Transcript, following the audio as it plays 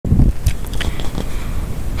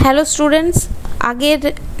Hello students, আগের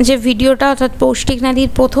যে ভিডিওটা অর্থাৎ পৌষ্টিক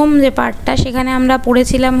নালীর প্রথম যে পার্টটা সেখানে আমরা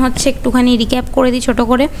পড়েছিলাম হচ্ছে একটুখানি রিক্যাপ করে দিই ছোটো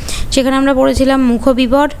করে। সেখানে আমরা পড়েছিলাম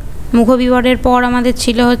মুখবিবরের পর আমাদের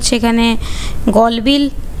ছিল হচ্ছে এখানে গলবিল,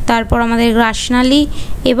 তারপর আমাদের গ্রাসনালী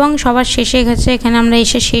এবং সবার শেষে গেছে এখানে আমরা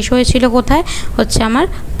এসে শেষ হয়েছিল কোথায় হচ্ছে আমার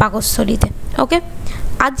পাকস্থলীতে। ওকে,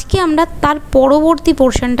 আজকে আমরা তার পরবর্তী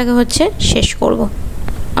পোর্শনটাকে হচ্ছে শেষ করব।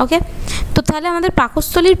 ওকে, তো তাহলে আমাদের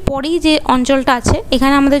পাকস্থলীর পরেই যে অঞ্চলটা আছে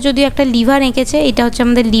এখানে আমাদের যদিও একটা লিভার এঁকেছে, এটা হচ্ছে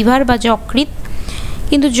আমাদের লিভার বা যকৃৎ,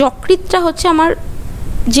 কিন্তু যকৃৎটা হচ্ছে আমার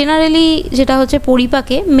জেনারেলি যেটা হচ্ছে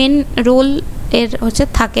পরিপাকে মেন রোল এর হচ্ছে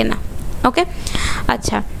থাকে না। ওকে,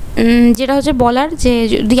 আচ্ছা, যেটা হচ্ছে বলার যে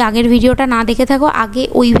যদি আগের ভিডিওটা না দেখে থাকো আগে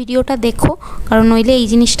ওই ভিডিওটা দেখো, কারণ নইলে এই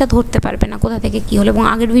জিনিসটা ধরতে পারবে না কোথা থেকে কী হলো, এবং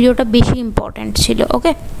আগের ভিডিওটা বেশি ইম্পর্ট্যান্ট ছিল।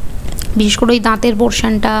 ওকে, বিশেষ করে ওই দাঁতের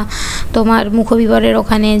পোর্শনটা, তোমার মুখবিবরের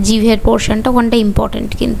ওখানে জিভের পোর্শনটা, ওখানটা ইম্পর্ট্যান্ট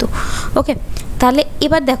কিন্তু। ওকে, তাহলে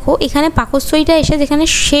এবার দেখো এখানে পাকস্থলীটা এসে যেখানে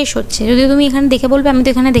শেষ হচ্ছে, যদি তুমি এখানে দেখে বলবে আমি তো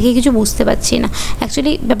এখানে দেখে কিছু বুঝতে পারছি না,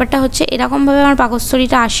 অ্যাকচুয়ালি ব্যাপারটা হচ্ছে এরকমভাবে আমার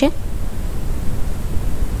পাকস্থলীটা আসে,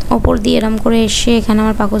 ওপর দিয়ে এরম করে এসে এখানে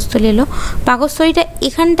আমার পাকস্থলী এলো। পাকস্থলীটা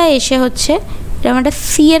এখানটায় এসে হচ্ছে এরকম একটা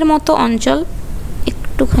সি এর মতো অঞ্চল,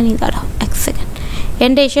 একটুখানি দাঁড়াও এক সেকেন্ড,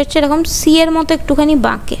 এখানটা এসে হচ্ছে এরকম সি এর মতো একটুখানি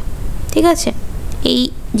বাঁকে, ঠিক আছে? এই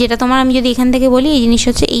যেটা তোমার আমি যদি এখান থেকে বলি এই জিনিস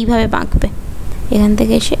হচ্ছে এইভাবে বাঁকবে, এখান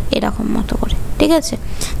থেকে এসে এরকম মতো করে, ঠিক আছে?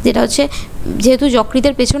 যেটা হচ্ছে যেহেতু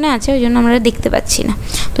যকৃতের পেছনে আছে ওই জন্য আমরা দেখতে পাচ্ছি না,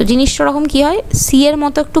 তো জিনিসটা ওরকম কী হয় সি এর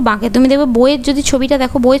মতো একটু বাঁকে। তুমি দেখবে বইয়ের যদি ছবিটা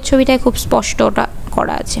দেখো, বইয়ের ছবিটায় খুব স্পষ্ট ওটা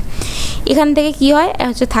করা আছে। এখান থেকে কি হয়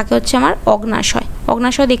হচ্ছে থাকে হচ্ছে আমার অগ্নাশয়,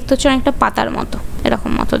 অগ্নাশয় দেখতে হচ্ছে অনেকটা পাতার মতো,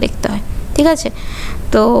 এরকম মতো দেখতে হয়, ঠিক আছে?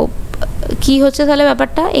 তো কি হচ্ছে তাহলে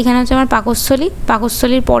ব্যাপারটা, এখানে হচ্ছে আমার পাকস্থলী,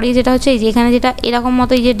 পাকস্থলীর পরে যেটা হচ্ছে এই যে এখানে যেটা এরকম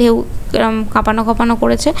মতো এই যে ঢেউ এরকম কাঁপানো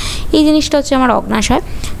করেছে এই জিনিসটা হচ্ছে আমার অগ্নাশয়।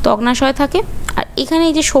 তো অগ্নাশয় থাকে, আর এখানে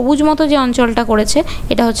এই যে সবুজ মতো যে অঞ্চলটা করেছে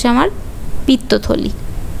এটা হচ্ছে আমার পিত্তথলি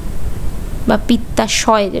বা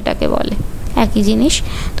পিত্তাশয় যেটাকে বলে, একই জিনিস।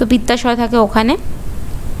 তো পিত্তাশয় থাকে ওখানে।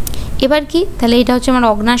 এবার কি তাহলে এটা হচ্ছে আমার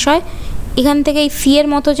অগ্নাশয়, এখান থেকে এই সি এর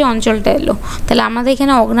মতো যে অঞ্চলটা এলো, তাহলে আমাদের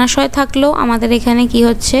এখানে অগ্নাশয় থাকলো, আমাদের এখানে কি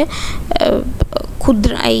হচ্ছে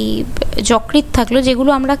ক্ষুদ্র এই যকৃৎ থাকলো, যেগুলো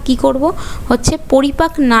আমরা কি করব হচ্ছে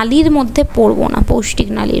পরিপাক নালীর মধ্যে পড়বো না, পৌষ্টিক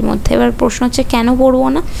নালীর মধ্যে। এবার প্রশ্ন হচ্ছে কেন পড়বো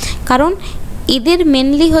না, কারণ এদের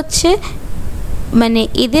মেনলি হচ্ছে মানে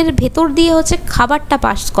এদের ভেতর দিয়ে হচ্ছে খাবারটা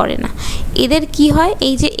পাস করে না। এদের কি হয়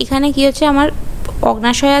এই যে এখানে কি হচ্ছে আমার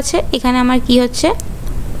অগ্নাশয় আছে, এখানে আমার কি হচ্ছে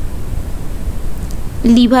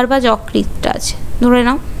লিভার বা যকৃৎটা আছে ধরে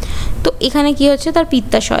নাও, তো এখানে কি হচ্ছে তার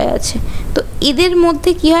পিত্তাশয় আছে, তো এদের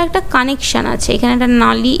মধ্যে কি হয় একটা কানেকশান আছে, এখানে একটা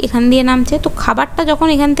নালী এখান দিয়ে নামছে, তো খাবারটা যখন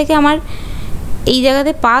এখান থেকে আমার এই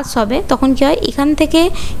জায়গাতে পাস হবে তখন কি হয় এখান থেকে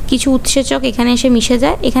কিছু উৎসেচক এখানে এসে মিশে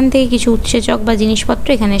যায়, এখান থেকে কিছু উৎসেচক বা জিনিসপত্র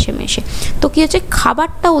এখানে এসে মেশে, তো কী হচ্ছে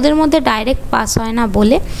খাবারটা ওদের মধ্যে ডাইরেক্ট পাস হয় না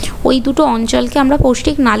বলে ওই দুটো অঞ্চলকে আমরা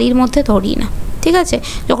পৌষ্টিক নালীর মধ্যে ধরি না, ঠিক আছে?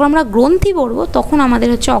 যখন আমরা গ্রন্থি পড়বো তখন আমাদের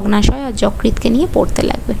হচ্ছে অগ্নাশয় আর যকৃৎকে নিয়ে পড়তে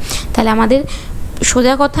লাগবে। তাহলে আমাদের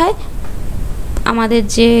সোজা কথায় আমাদের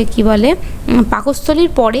যে কি বলে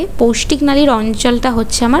পাকস্থলীর পরে পৌষ্টিক নালীর অঞ্চলটা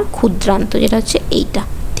হচ্ছে আমার ক্ষুদ্রান্ত, যেটা হচ্ছে এইটা,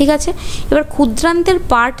 ঠিক আছে? এবার ক্ষুদ্রান্তের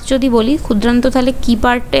পার্ট যদি বলি, ক্ষুদ্রান্ত তাহলে কী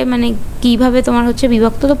পার্টে মানে কীভাবে তোমার হচ্ছে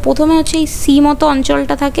বিভক্ত, তো প্রথমে হচ্ছে এই সি মতো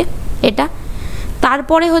অঞ্চলটা থাকে এটা,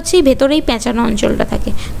 তারপরে হচ্ছে এই ভেতরেই পেঁচানো অঞ্চলটা থাকে,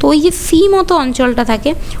 তো ওই যে সি মতো অঞ্চলটা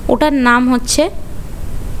থাকে ওটার নাম হচ্ছে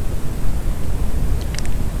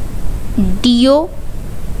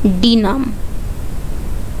ডিওডিনাম,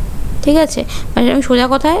 ঠিক আছে? মানে আমি সোজা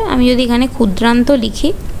কথায় আমি যদি এখানে ক্ষুদ্রান্ত লিখি,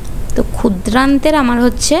 তো ক্ষুদ্রান্তের আমার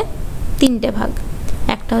হচ্ছে তিনটে ভাগ,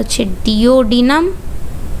 একটা হচ্ছে ডিওডিনাম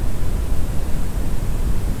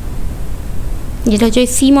যেটা হচ্ছে ওই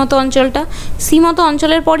সি মতো অঞ্চলটা, সি মতো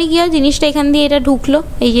অঞ্চলের পরই গিয়ে জিনিসটা এখান দিয়ে এটা ঢুকলো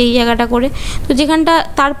এই যে এই জায়গাটা করে, তো যেখানটা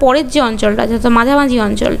তার পরের যে অঞ্চলটা আছে মাঝামাঝি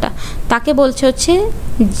অঞ্চলটা তাকে বলছে হচ্ছে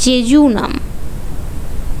জেজুনাম,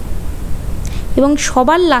 এবং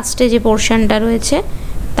সবার লাস্টে যে পোর্শনটা রয়েছে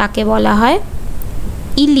তাকে বলা হয়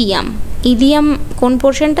ইলিয়াম। ইলিয়াম কোন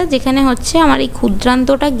পোর্শনটা, যেখানে হচ্ছে আমার এই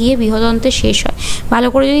ক্ষুদ্রান্তটা গিয়ে বৃহদন্তে শেষ হয়, ভালো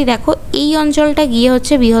করে যদি দেখো এই অঞ্চলটা গিয়ে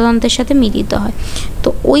হচ্ছে বৃহদন্তের সাথে মিলিত হয়, তো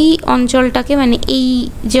ওই অঞ্চলটাকে মানে এই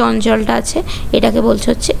যে অঞ্চলটা আছে এটাকে বলছে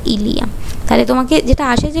হচ্ছে ইলিয়াম। তাহলে তোমাকে যেটা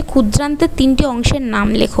আসে যে ক্ষুদ্রান্তের তিনটি অংশের নাম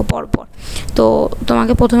লেখো পরপর, তো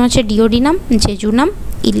তোমাকে প্রথমে হচ্ছে ডিওডিনাম, জেজুনাম,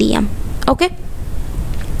 ইলিয়াম। ওকে,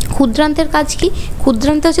 ক্ষুদ্রান্তের কাজ কি,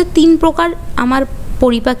 ক্ষুদ্রান্ত হচ্ছে তিন প্রকার আমার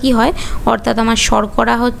পরিপাকী হয়, অর্থাৎ আমার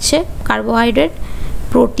শর্করা হচ্ছে কার্বোহাইড্রেট,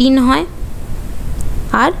 প্রোটিন হয়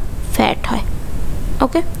আর ফ্যাট হয়।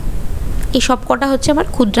 ওকে, এই সব কটা হচ্ছে আমার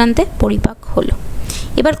ক্ষুদ্রান্তে পরিপাক হলো।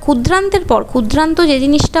 এবার ক্ষুদ্রান্তের পর ক্ষুদ্রান্ত যে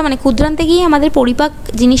জিনিসটা মানে ক্ষুদ্রান্তে গিয়ে আমাদের পরিপাক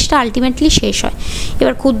জিনিসটা আলটিমেটলি শেষ হয়।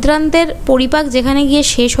 এবার ক্ষুদ্রান্তের পরিপাক যেখানে গিয়ে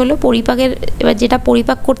শেষ হলো, পরিপাকের এবার যেটা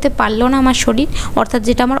পরিপাক করতে পারলো না আমার শরীর, অর্থাৎ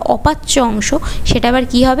যেটা আমার অপাচ্য অংশ, সেটা আবার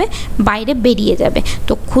কী হবে, বাইরে বেরিয়ে যাবে।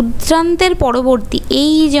 তো ক্ষুদ্রান্তের পরবর্তী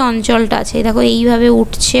এই যে অঞ্চলটা আছে, দেখো এইভাবে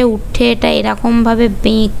উঠছে, উঠে এটা এরকমভাবে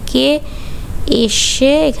বেঁকে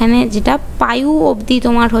এসে এখানে যেটা পায়ু অবধি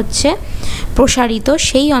তোমার হচ্ছে প্রসারিত,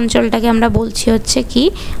 সেই অঞ্চলটাকে আমরা বলছি হচ্ছে কি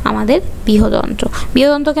আমাদের বৃহদন্ত্র।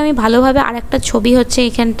 বৃহদন্ত্রকে আমি ভালোভাবে আরেকটা ছবি হচ্ছে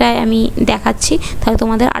এখানটায় আমি দেখাচ্ছি, তাহলে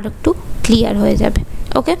তোমাদের আর একটু ক্লিয়ার হয়ে যাবে।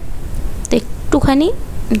 ওকে, তো একটুখানি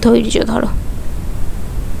ধৈর্য ধরো।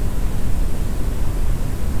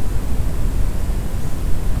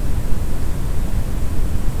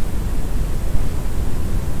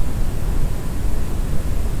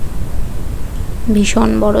 ভীষণ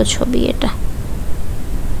বড় ছবি এটা।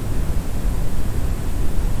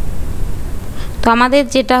 তো আমাদের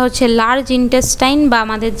যেটা হচ্ছে লার্জ ইন্টেস্টাইন বা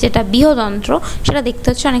আমাদের যেটা বৃহদন্ত্র, সেটা দেখতে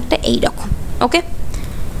হচ্ছে অনেকটা এই রকম। ওকে,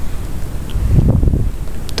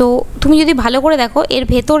 তো তুমি যদি ভালো করে দেখো, এর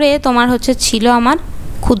ভেতরে তোমার হচ্ছে ছিল আমার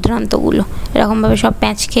ক্ষুদ্রান্তগুলো, এরকমভাবে সব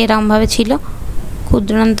প্যাঁচ খেয়ে এরকমভাবে ছিল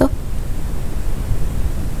ক্ষুদ্রান্ত।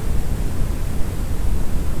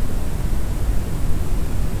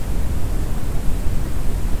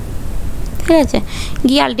 ঠিক আছে,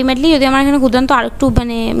 গিয়ে আলটিমেটলি যদি আমার এখানে ক্ষুদ্রান্ত আর একটু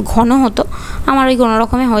মানে ঘন হতো, আমার ওই কোনো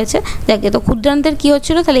রকমে হয়েছে। দেখে তো ক্ষুদ্রান্তের কী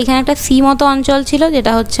হচ্ছিলো, তাহলে এখানে একটা সি মতো অঞ্চল ছিল,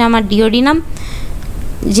 যেটা হচ্ছে আমার ডিওডিনাম,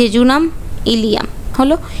 জেজুনাম, ইলিয়াম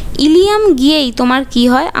হলো। ইলিয়াম গিয়েই তোমার কি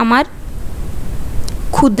হয়, আমার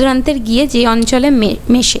ক্ষুদ্রান্তের গিয়ে যে অঞ্চলে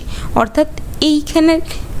মেশে, অর্থাৎ এইখানের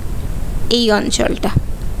এই অঞ্চলটা,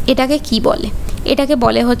 এটাকে কি বলে, এটাকে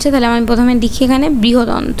বলে হচ্ছে, তাহলে আমি প্রথমে লিখি এখানে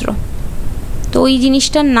বৃহদন্ত্র। তো ওই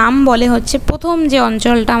জিনিসটার নাম বলে হচ্ছে প্রথম যে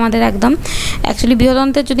অঞ্চলটা আমাদের একদম অ্যাকচুয়ালি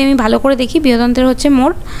বৃহদন্ত্রের যদি আমি ভালো করে দেখি, বৃহদন্ত্রের হচ্ছে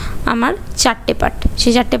মোট আমার 4টে পার্ট।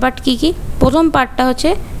 সেই 4টে পার্ট কী কী, প্রথম পার্টটা হচ্ছে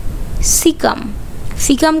সিকাম।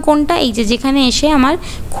 সিকাম কোনটা, এই যে যেখানে এসে আমার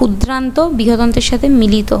ক্ষুদ্রান্ত বৃহদন্ত্রের সাথে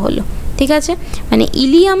মিলিত হলো। ঠিক আছে, মানে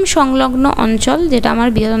ইলিয়াম সংলগ্ন অঞ্চল যেটা আমার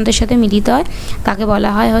বৃহদন্ত্রের সাথে মিলিত হয়, তাকে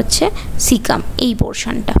বলা হয় হচ্ছে সিকাম। এই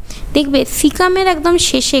পোর্শনটা দেখবে সিকামের একদম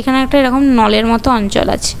শেষে এখানে একটা এরকম নলের মতো অঞ্চল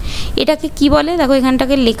আছে, এটাকে কি বলে, দেখো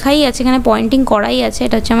এখানটাকে লেখাই আছে, এখানে পয়েন্টিং করাই আছে,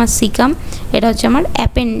 এটা হচ্ছে আমার সিকাম, এটা হচ্ছে আমার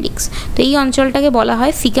অ্যাপেন্ডিক্স। তো এই অঞ্চলটাকে বলা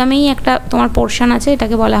হয়, সিকামেই একটা তোমার পোর্শন আছে,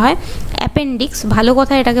 এটাকে বলা হয় অ্যাপেন্ডিক্স। ভালো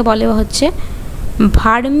কথা, এটাকে বলে হচ্ছে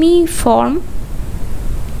ভার্মিফর্ম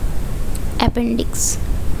অ্যাপেন্ডিক্স।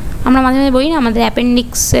 আমরা মাঝে মাঝে বলি না, আমাদের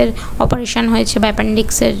অ্যাপেন্ডিক্সের অপারেশন হয়েছে বা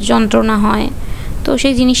অ্যাপেন্ডিক্সের যন্ত্রণা হয়, তো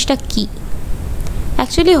সেই জিনিসটা কি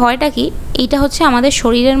অ্যাকচুয়ালি হয়টা কি, এইটা হচ্ছে আমাদের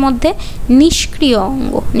শরীরের মধ্যে নিষ্ক্রিয়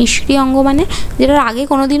অঙ্গ। নিষ্ক্রিয় অঙ্গ মানে যেটার আগে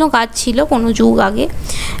কোনো দিনও কাজ ছিল, কোনো যুগ আগে,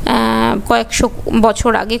 কয়েকশো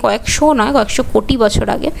বছর আগে, কয়েকশো নয় কয়েকশো কোটি বছর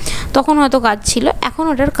আগে, তখন হয়তো কাজ ছিল, এখন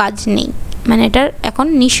ওটার কাজ নেই, মানে এটার এখন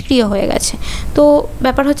নিষ্ক্রিয় হয়ে গেছে। তো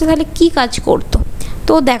ব্যাপার হচ্ছে তাহলে কি কাজ করতো।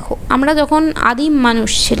 তো দেখো, আমরা যখন আদিম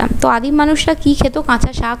মানুষ ছিলাম, তো আদিম মানুষরা কী খেত,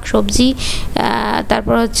 কাঁচা শাক সবজি,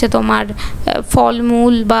 তারপর হচ্ছে তোমার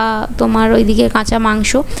ফলমূল বা তোমার ওইদিকে কাঁচা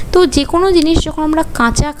মাংস। তো যে কোনো জিনিস যখন আমরা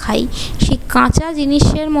কাঁচা খাই, সেই কাঁচা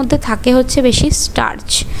জিনিসের মধ্যে থাকে হচ্ছে বেশি স্টার্চ।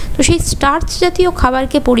 তো সেই স্টার্চ জাতীয়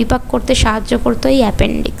খাবারকে পরিপাক করতে সাহায্য করতো এই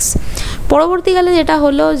অ্যাপেন্ডিক্স। পরবর্তীকালে যেটা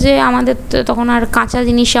হলো যে আমাদের তখন আর কাঁচা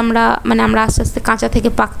জিনিস আমরা আস্তে আস্তে কাঁচা থেকে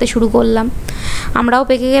পাকতে শুরু করলাম, আমরাও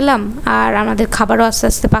পেকে গেলাম, আর আমাদের খাবারও আস্তে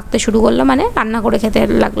আস্তে পাকতে শুরু করলাম, মানে রান্না করে খেতে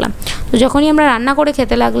লাগলাম। তো যখনই আমরা রান্না করে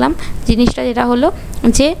খেতে লাগলাম, জিনিসটা যেটা হলো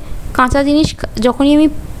যে কাঁচা জিনিস যখনই আমি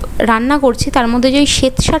রান্না করছি, তার মধ্যে যে ওই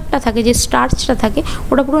শ্বেতসারটা থাকে, যে স্টার্চটা থাকে,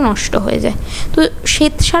 ওটা পুরো নষ্ট হয়ে যায়। তো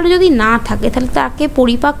শ্বেতসার যদি না থাকে, তাহলে তাকে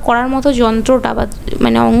পরিপাক করার মতো যন্ত্রটা বা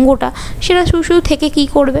মানে অঙ্গটা, সেটা শুধু শুধু থেকে কী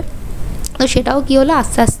করবে, তো সেটাও কী হলো,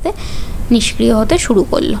 আস্তে আস্তে নিষ্ক্রিয় হতে শুরু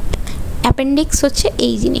করলো। অ্যাপেন্ডিক্স হচ্ছে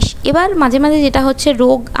এই জিনিস। এবার মাঝে মাঝে যেটা হচ্ছে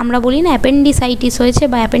রোগ, আমরা বলি না অ্যাপেন্ডিসাইটিস হয়েছে,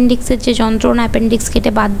 বা অ্যাপেন্ডিক্সের যে যন্ত্রণা, অ্যাপেন্ডিক্স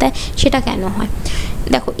কেটে বাদ দেয়, সেটা কেন হয়।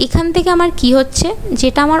 দেখো এখান থেকে আমার কি হচ্ছে,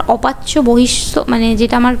 যেটা আমার অপাচ্য বহিষ্ঠ মানে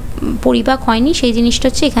যেটা আমার পরিপাক হয়নি, সেই জিনিসটা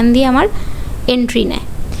হচ্ছে এখান দিয়ে আমার এন্ট্রি নেয়।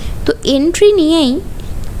 তো এন্ট্রি নিয়েই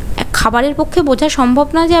খাবারের পক্ষে বোঝা সম্ভব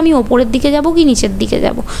না যে আমি ওপরের দিকে যাব কি নিচের দিকে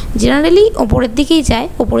যাব। জেনারেলি ওপরের দিকেই যায়,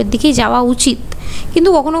 ওপরের দিকেই যাওয়া উচিত, কিন্তু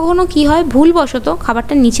কখনো কখনো কী হয়, ভুলবশত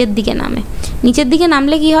খাবারটা নিচের দিকে নামে। নিচের দিকে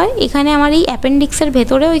নামলে কি হয়, এখানে আমার এই অ্যাপেন্ডিক্সের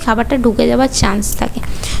ভেতরে ওই খাবারটা ঢুকে যাওয়ার চান্স থাকে।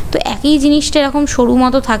 তো একই জিনিসটা এরকম সরু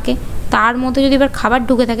মতো থাকে, তার মধ্যে যদি এবার খাবার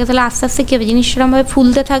ঢুকে থাকে, তাহলে আস্তে আস্তে কী হবে, জিনিসটা এরকমভাবে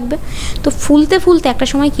ফুলতে থাকবে। তো ফুলতে ফুলতে একটা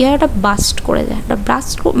সময় কী হয়, ওটা বাস্ট করে যায়। ওটা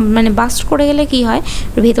বাস্ট করে গেলে কী হয়,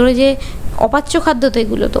 ভেতরে যে অপাচ্য খাদ্য তো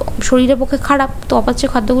এগুলো তো শরীরের পক্ষে খারাপ, তো অপাচ্য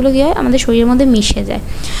খাদ্যগুলো কী হয় আমাদের শরীরের মধ্যে মিশে যায়।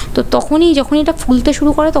 তো যখনই এটা ফুলতে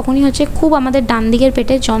শুরু করে তখনই হচ্ছে খুব আমাদের ডান দিকের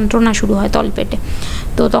পেটে যন্ত্রণা শুরু হয়, তলপেটে।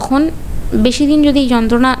 তো তখন বেশি দিন যদি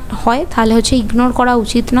যন্ত্রণা হয় তাহলে হচ্ছে ইগনোর করা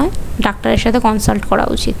উচিত নয়, ডাক্তারের সাথে কনসাল্ট করা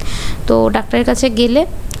উচিত। তো ডাক্তারের কাছে গেলে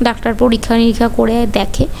ডাক্তার পরীক্ষা নিরীক্ষা করে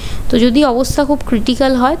দেখে, তো যদি অবস্থা খুব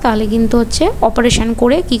ক্রিটিক্যাল হয় তাহলে কিন্তু হচ্ছে অপারেশন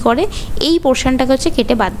করে কি করে এই পোর্শনটাকে হচ্ছে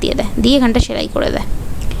কেটে বাদ দিয়ে দেয়, দিয়ে এখানটা সেলাই করে দেয়।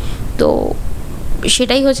 তো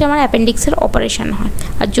সেটাই হচ্ছে আমার অ্যাপেন্ডিক্সের অপারেশন হয়।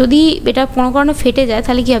 আর যদি এটা কোনো কারণে ফেটে যায়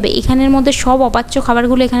তাহলে কী হবে, এখানের মধ্যে সব অপাচ্য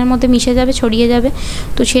খাবারগুলো এখানের মধ্যে মিশে যাবে, ছড়িয়ে যাবে।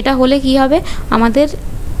 তো সেটা হলে কি হবে, আমাদের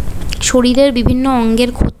শরীরের বিভিন্ন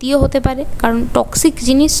অঙ্গের ক্ষতিও হতে পারে, কারণ টক্সিক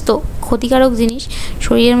জিনিস তো, ক্ষতিকারক জিনিস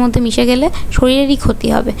শরীরের মধ্যে মিশে গেলে শরীরেরই ক্ষতি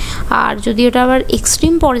হবে। আর যদি ওটা আবার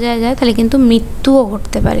এক্সট্রিম পর্যায়ে যায় তাহলে কিন্তু মৃত্যুও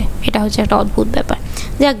ঘটতে পারে। এটা হচ্ছে একটা অদ্ভুত ব্যাপার।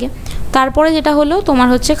 যাকে তারপরে যেটা হলো তোমার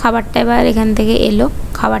হচ্ছে খাবারটা এবার এখান থেকে এলো,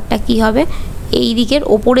 খাবারটা কি হবে এই দিকের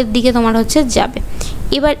ওপরের দিকে তোমার হচ্ছে যাবে।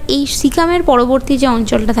 এবার এই সিকামের পরবর্তী যে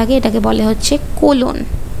অঞ্চলটা থাকে এটাকে বলে হচ্ছে কোলন।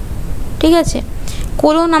 ঠিক আছে,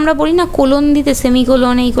 কোলন আমরা বলি না কোলন দিতে,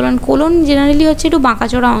 সেমিকোলন, এই কোলন। কোলন জেনারেলি হচ্ছে একটু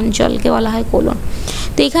বাঁকাচোরা অঞ্চলকে বলা হয় কোলন।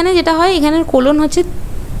 তো এখানে যেটা হয়, এখানের কোলন হচ্ছে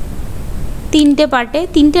তিনটে পার্টে,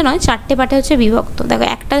 তিনটে নয় 4টে পার্টে হচ্ছে বিভক্ত। দেখো,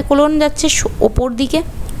 একটা কোলন যাচ্ছে ওপর দিকে,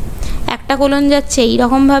 একটা কোলন যাচ্ছে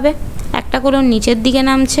এইরকমভাবে, একটা কোলন নিচের দিকে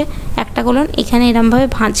নামছে, একটা কোলন এখানে এরমভাবে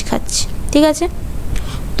ভাঁজ খাচ্ছে। ঠিক আছে,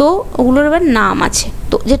 তো ওগুলোর এবার নাম আছে।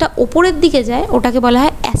 তো যেটা ওপরের দিকে যায় ওটাকে বলা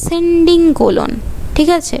হয় অ্যাসেন্ডিং কোলন। ঠিক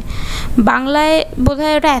আছে, বাংলায়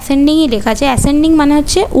বোধহয় ওটা অ্যাসেন্ডিংই লেখা আছে। অ্যাসেন্ডিং মানে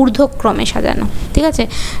হচ্ছে ঊর্ধ্বক্রমে সাজানো। ঠিক আছে,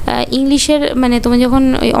 ইংলিশের মানে তুমি যখন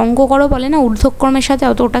ওই অঙ্ক করো বলে না ঊর্ধ্বক্রমে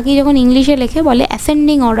সাজাও, তো ওটাকেই যখন ইংলিশে লেখে বলে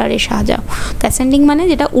অ্যাসেন্ডিং অর্ডারে সাজাও। তো অ্যাসেন্ডিং মানে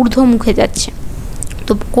যেটা ঊর্ধ্বমুখে যাচ্ছে।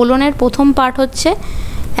 তো কোলনের প্রথম পার্ট হচ্ছে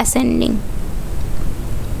অ্যাসেন্ডিং।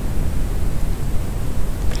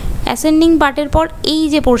 অ্যাসেন্ডিং পার্টের পর এই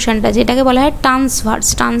যে পোর্শনটা যেটাকে বলা হয় ট্রান্সভার্স।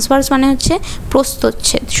 ট্রান্সভার্স মানে হচ্ছে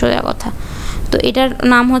প্রস্থচ্ছেদ, সোজা কথা। তো এটার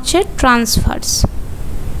নাম হচ্ছে ট্রান্সভার্স।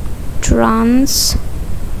 ট্রান্সভার্স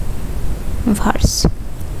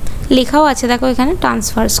লেখাও আছে দেখো এখানে,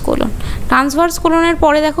 ট্রান্সভার্স কোলন। ট্রান্সভার্স কোলনের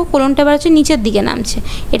পরে দেখো কোলনটা এবার হচ্ছে নিচের দিকে নামছে।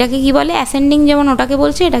 এটাকে কি বলে, অ্যাসেন্ডিং যেমন ওটাকে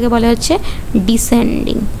বলছে, এটাকে বলে হচ্ছে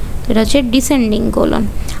ডিসেন্ডিং। এটা হচ্ছে ডিসেন্ডিং কোলন।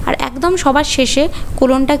 আর একদম সবার শেষে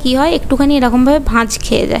কোলনটা কি হয়, একটুখানি এরকমভাবে ভাঁজ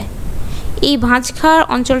খেয়ে যায়। এই ভাঁজ খাওয়ার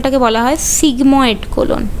অঞ্চলটাকে বলা হয় সিগময়েড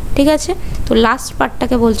কোলন। ঠিক আছে, তো লাস্ট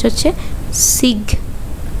পার্টটাকে বলছে হচ্ছে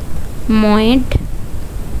সিগময়েড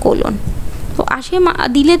কোলন। তো আসে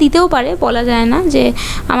দিতেও পারে, বলা যায় না যে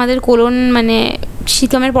আমাদের কোলন মানে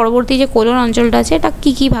সিকামের পরবর্তী যে কোলন অঞ্চলটা আছে এটা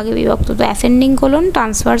কী কী ভাগে বিভক্ত। তো ascending colon,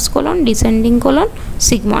 transverse colon, descending colon,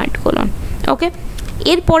 sigmoid colon. ওকে,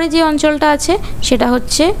 এরপরে যে অঞ্চলটা আছে সেটা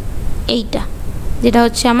হচ্ছে এইটা, যেটা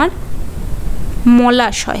হচ্ছে আমার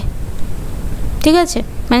মলাশয়। ঠিক আছে,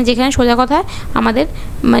 মানে যেখানে সোজা কথায় আমাদের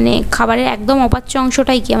মানে খাবারের একদম অপাচ্য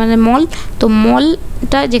অংশটাই কি আমাদের মল। তো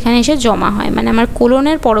মলটা যেখানে এসে জমা হয়, মানে আমার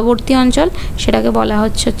কোলনের পরবর্তী অঞ্চল, সেটাকে বলা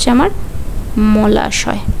হচ্ছে আমার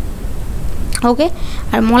মলাশয়। ওকে,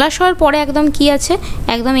 আর মলাশয়ের পরে একদম কি আছে,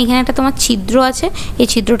 একদম এখানে একটা তোমার ছিদ্র আছে। এই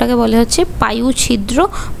ছিদ্রটাকে বলে হচ্ছে পায়ু ছিদ্র,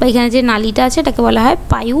 বা এখানে যে নালীটা আছে এটাকে বলা হয়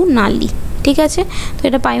পায়ু নালী। ঠিক আছে, তো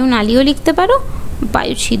এটা পায়ু নালীও লিখতে পারো,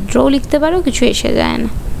 পায়ু ছিদ্রও লিখতে পারো, কিছু এসে যায়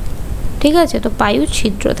না। ঠিক আছে, তো পায়ু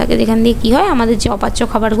ছিদ্র থাকে যেখান দিয়ে কি হয় আমাদের যে অপাচ্য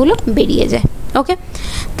খাবারগুলো বেরিয়ে যায়। ওকে,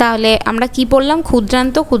 তাহলে আমরা কি পড়লাম,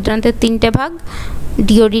 ক্ষুদ্রান্ত। ক্ষুদ্রান্তের 3টে ভাগ,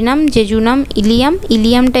 ডিওডিনাম, জেজুনাম, ইলিয়াম।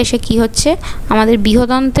 ইলিয়ামটা এসে কি হচ্ছে আমাদের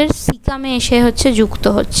বৃহদন্তের সিকামে এসে হচ্ছে যুক্ত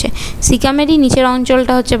হচ্ছে। সিকামেরই নিচের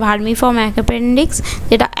অঞ্চলটা হচ্ছে ভার্মিফর্ম অ্যাপেন্ডিক্স,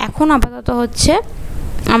 যেটা এখন আপাতত হচ্ছে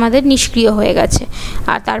আমাদের নিষ্ক্রিয় হয়ে গেছে।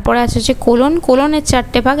 আর তারপরে আছে হচ্ছে কোলন। কোলনের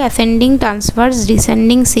 4টে ভাগ, অ্যাসেন্ডিং, ট্রান্সভার্স,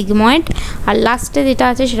 ডিসেন্ডিং, সিগময়েড। আর লাস্টে যেটা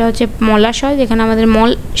আছে সেটা হচ্ছে মলাশয়, যেখানে আমাদের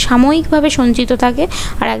মল সাময়িকভাবে সঞ্চিত থাকে।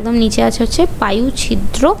 আর একদম নিচে আছে হচ্ছে পায়ু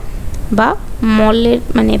ছিদ্র বা মলের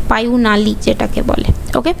মানে পায়ু নালী যেটাকে বলে।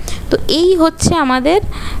 ওকে, তো এই হচ্ছে আমাদের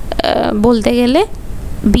বলতে গেলে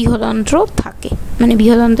বৃহদন্ত্র থাকে, মানে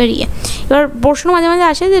বৃহদন্ত্রের এবার প্রশ্ন মাঝে মাঝে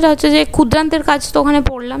আসে যেটা হচ্ছে যে ক্ষুদ্রান্তের কাজ তো ওখানে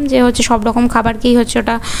পড়লাম যে হচ্ছে সব রকম খাবারকেই হচ্ছে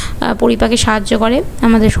ওটা পরিপাকে সাহায্য করে,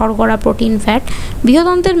 আমাদের শর্করা, প্রোটিন, ফ্যাট।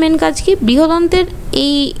 বৃহদন্তের মেন কাজ কি, বৃহদন্তের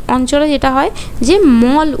এই অঞ্চলে যেটা হয় যে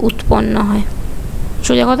মল উৎপন্ন হয়।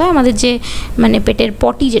 সোজা কথা আমাদের যে মানে পেটের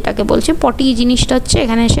পটি যেটাকে বলছে, পটি জিনিসটা হচ্ছে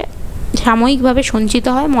এখানে এসে সাময়িকভাবে সঞ্চিত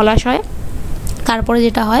হয় মলাশয়ে, তারপরে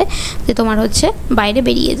যেটা হয় যে তোমার হচ্ছে বাইরে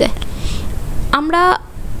বেরিয়ে যায়। আমরা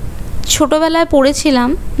ছোটোবেলায় পড়েছিলাম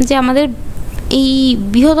যে আমাদের এই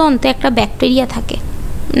বৃহদন্তে একটা ব্যাকটেরিয়া থাকে,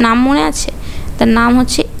 নাম মনে আছে? তার নাম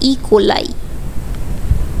হচ্ছে ইকোলাই।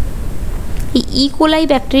 এই ইকোলাই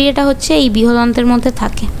ব্যাকটেরিয়াটা হচ্ছে এই বৃহদন্তের মধ্যে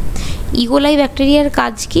থাকে। ইকোলাই ব্যাকটেরিয়ার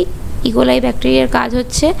কাজ কি, ইকোলাই ব্যাকটেরিয়ার কাজ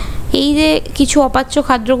হচ্ছে এই যে কিছু অপাচ্য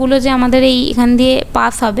খাদ্যগুলো যে আমাদের এখান দিয়ে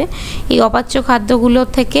পাস হবে, এই অপাচ্য খাদ্যগুলো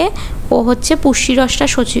থেকে ও হচ্ছে পুষ্টিরসটা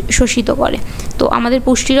শোষিত করে। তো আমাদের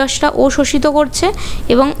পুষ্টিরসটা ও শোষিত করছে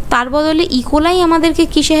এবং তার বদলে ইকোলাই আমাদেরকে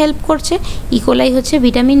কিসে হেল্প করছে? ইকোলাই হচ্ছে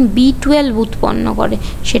ভিটামিন B12 উৎপন্ন করে,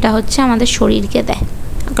 সেটা হচ্ছে আমাদের শরীরকে দেয়।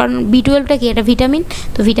 কারণ B12টা কি? এটা ভিটামিন,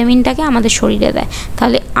 তো ভিটামিনটাকে আমাদের শরীরে দেয়।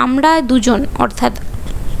 তাহলে আমরা দুজন, অর্থাৎ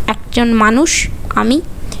একজন মানুষ, আমি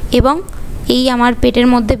এবং এই আমার পেটের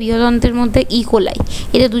মধ্যে বৃহদন্ত্রের মধ্যে ইকোলাই,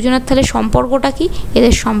 এদের দুজনের তাহলে সম্পর্কটা কি?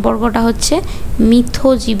 এদের সম্পর্কটা হচ্ছে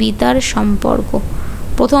মিথজীবিতার সম্পর্ক।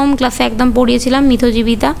 প্রথম ক্লাসে একদম পড়িয়েছিলাম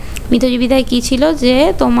মিথজীবিতা। মিথজীবিতায় কী ছিল? যে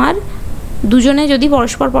তোমার দুজনে যদি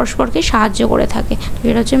পরস্পরকে সাহায্য করে থাকে,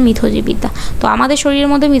 সেটা হচ্ছে মিথজীবিতা। তো আমাদের শরীরের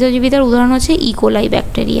মধ্যে মিথজীবিতার উদাহরণ হচ্ছে ইকোলাই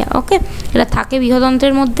ব্যাকটেরিয়া। ওকে, এটা থাকে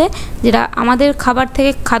বৃহদন্ত্রের মধ্যে, যেটা আমাদের খাবার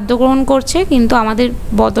থেকে খাদ্য গ্রহণ করছে, কিন্তু আমাদের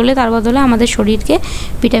তার বদলে আমাদের শরীরকে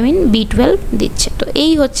ভিটামিন B12 দিচ্ছে। তো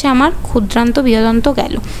এই হচ্ছে আমার ক্ষুদ্রান্ত বৃহদন্ত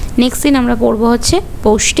গেল। নেক্সট দিন আমরা পড়বো হচ্ছে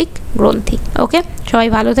পৌষ্টিক গ্রন্থি। ওকে, সবাই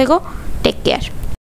ভালো থেকো, টেক কেয়ার।